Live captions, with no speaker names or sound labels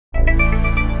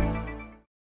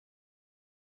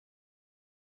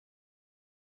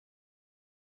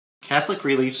Catholic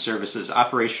Relief Service's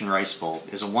Operation Rice Bowl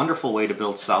is a wonderful way to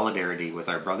build solidarity with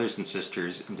our brothers and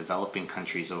sisters in developing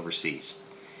countries overseas.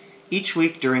 Each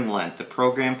week during Lent, the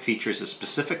program features a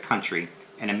specific country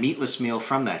and a meatless meal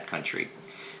from that country.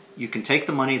 You can take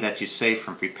the money that you save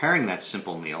from preparing that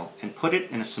simple meal and put it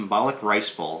in a symbolic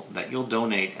rice bowl that you'll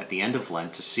donate at the end of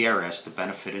Lent to CRS to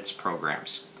benefit its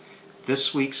programs.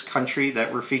 This week's country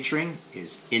that we're featuring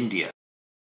is India.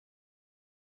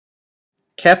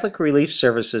 Catholic Relief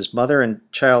Service's mother and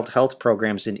child health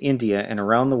programs in India and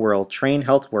around the world train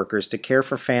health workers to care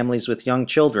for families with young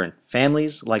children,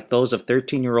 families like those of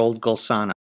 13-year-old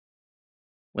Gulsana.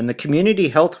 When the community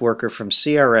health worker from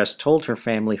CRS told her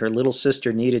family her little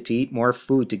sister needed to eat more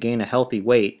food to gain a healthy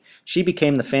weight, she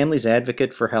became the family's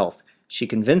advocate for health. She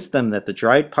convinced them that the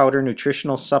dried powder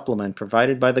nutritional supplement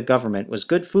provided by the government was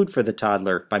good food for the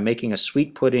toddler by making a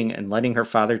sweet pudding and letting her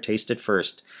father taste it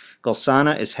first.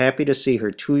 Gulsana is happy to see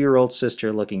her 2-year-old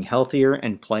sister looking healthier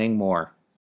and playing more.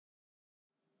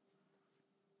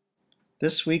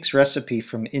 This week's recipe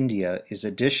from India is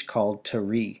a dish called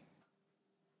tari.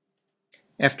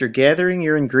 After gathering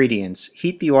your ingredients,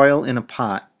 heat the oil in a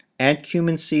pot, add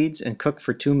cumin seeds and cook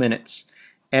for 2 minutes.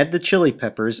 Add the chili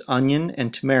peppers, onion,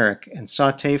 and turmeric and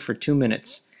saute for 2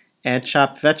 minutes. Add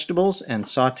chopped vegetables and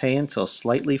saute until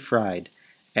slightly fried.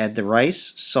 Add the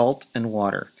rice, salt, and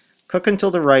water. Cook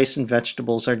until the rice and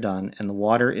vegetables are done and the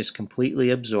water is completely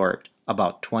absorbed,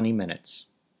 about 20 minutes.